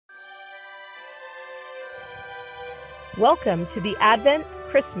Welcome to the Advent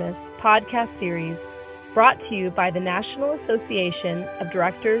Christmas podcast series brought to you by the National Association of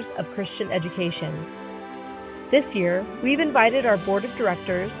Directors of Christian Education. This year, we've invited our board of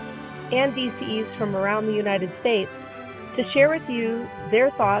directors and DCEs from around the United States to share with you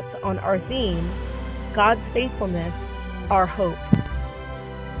their thoughts on our theme, God's faithfulness, our hope.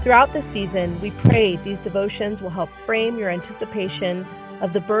 Throughout the season, we pray these devotions will help frame your anticipation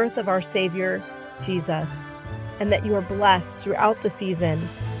of the birth of our Savior, Jesus, and that you are blessed throughout the season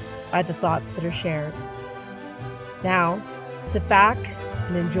by the thoughts that are shared. Now, sit back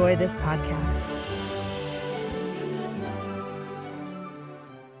and enjoy this podcast.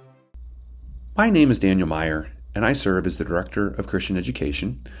 My name is Daniel Meyer, and I serve as the Director of Christian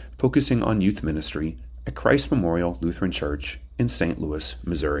Education, focusing on youth ministry at Christ Memorial Lutheran Church in St. Louis,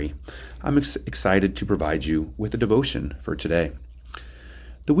 Missouri. I'm excited to provide you with a devotion for today.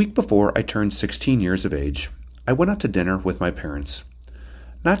 The week before I turned 16 years of age, I went out to dinner with my parents.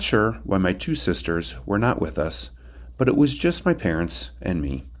 Not sure why my two sisters were not with us, but it was just my parents and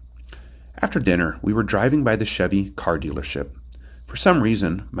me. After dinner, we were driving by the Chevy car dealership. For some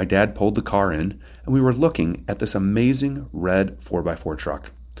reason, my dad pulled the car in, and we were looking at this amazing red 4x4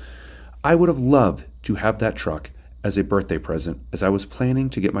 truck. I would have loved to have that truck as a birthday present, as I was planning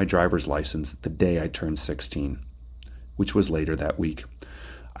to get my driver's license the day I turned 16, which was later that week.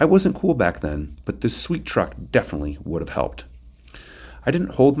 I wasn't cool back then, but this sweet truck definitely would have helped. I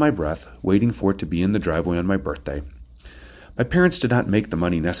didn't hold my breath, waiting for it to be in the driveway on my birthday. My parents did not make the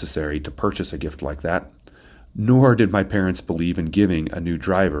money necessary to purchase a gift like that, nor did my parents believe in giving a new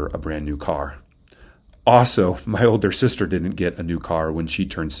driver a brand new car. Also, my older sister didn't get a new car when she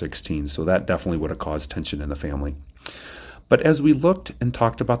turned 16, so that definitely would have caused tension in the family. But as we looked and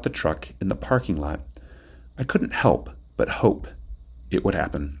talked about the truck in the parking lot, I couldn't help but hope it would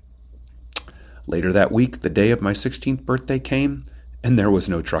happen. Later that week, the day of my 16th birthday came, and there was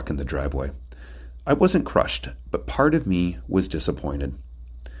no truck in the driveway. I wasn't crushed, but part of me was disappointed.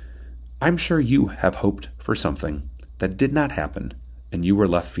 I'm sure you have hoped for something that did not happen, and you were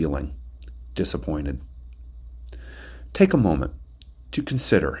left feeling disappointed. Take a moment to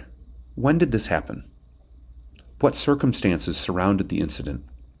consider, when did this happen? What circumstances surrounded the incident?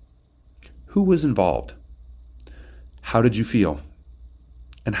 Who was involved? How did you feel?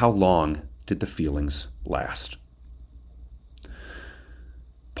 And how long did the feelings last?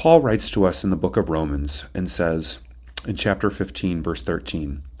 Paul writes to us in the book of Romans and says, in chapter 15, verse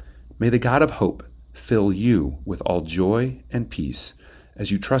 13, "May the God of hope fill you with all joy and peace as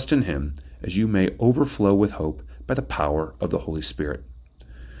you trust in him, as you may overflow with hope by the power of the Holy Spirit."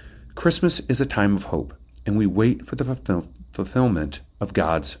 Christmas is a time of hope, and we wait for the fulfillment of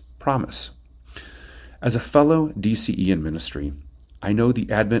God's promise. As a fellow DCE in ministry, I know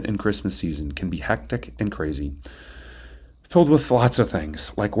the Advent and Christmas season can be hectic and crazy, filled with lots of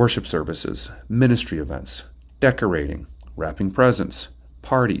things like worship services, ministry events, decorating, wrapping presents,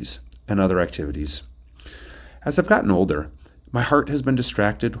 parties, and other activities. As I've gotten older, my heart has been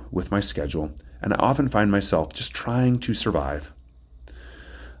distracted with my schedule, and I often find myself just trying to survive.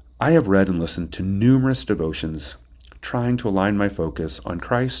 I have read and listened to numerous devotions, trying to align my focus on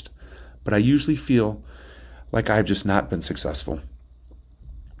Christ, but I usually feel like I've just not been successful.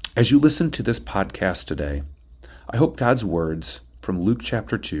 As you listen to this podcast today, I hope God's words from Luke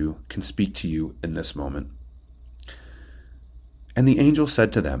chapter 2 can speak to you in this moment. And the angel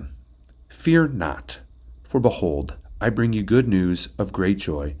said to them, "Fear not, for behold, I bring you good news of great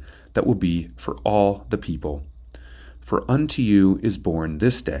joy that will be for all the people. For unto you is born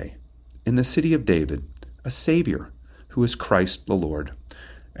this day, in the city of David, a Savior, who is Christ the Lord.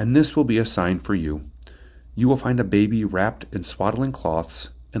 And this will be a sign for you. You will find a baby wrapped in swaddling cloths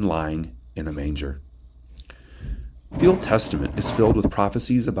and lying in a manger." The Old Testament is filled with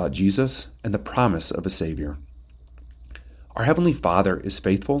prophecies about Jesus and the promise of a Savior. Our Heavenly Father is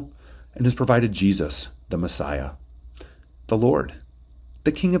faithful and has provided Jesus, the Messiah, the Lord,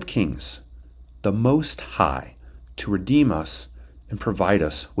 the King of Kings, the Most High, to redeem us and provide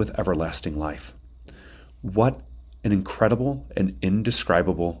us with everlasting life. What an incredible and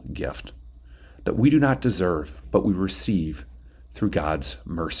indescribable gift that we do not deserve, but we receive through God's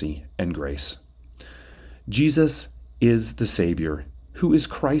mercy and grace. Jesus is the Savior, who is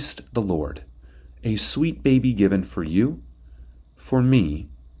Christ the Lord, a sweet baby given for you, for me,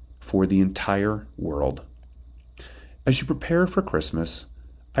 for the entire world. As you prepare for Christmas,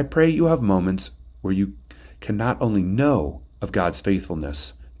 I pray you have moments where you can not only know of God's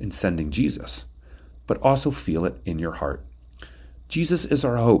faithfulness in sending Jesus, but also feel it in your heart. Jesus is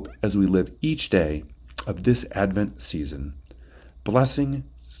our hope as we live each day of this Advent season. Blessing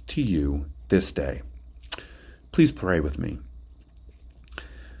to you this day. Please pray with me.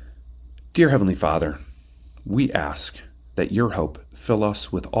 Dear Heavenly Father, we ask that your hope fill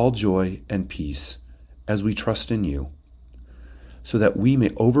us with all joy and peace as we trust in you, so that we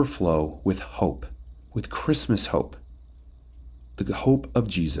may overflow with hope, with Christmas hope, the hope of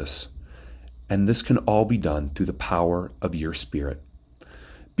Jesus. And this can all be done through the power of your Spirit.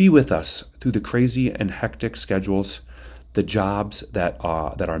 Be with us through the crazy and hectic schedules, the jobs that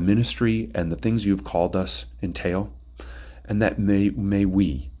our ministry and the things you've called us entail, and that may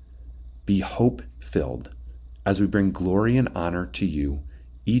we be hope-filled as we bring glory and honor to you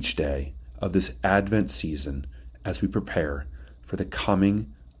each day of this Advent season as we prepare for the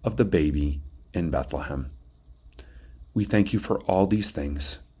coming of the baby in Bethlehem. We thank you for all these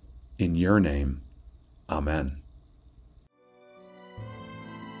things. In your name, Amen.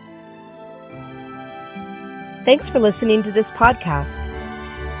 Thanks for listening to this podcast.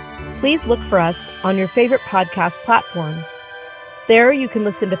 Please look for us on your favorite podcast platforms. There you can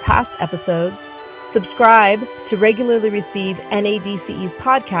listen to past episodes, subscribe to regularly receive NADCE's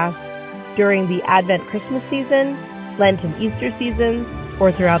podcasts during the Advent Christmas season, Lent and Easter seasons,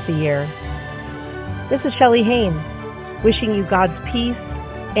 or throughout the year. This is Shelley Haynes, wishing you God's peace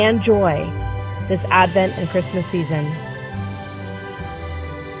and joy this Advent and Christmas season.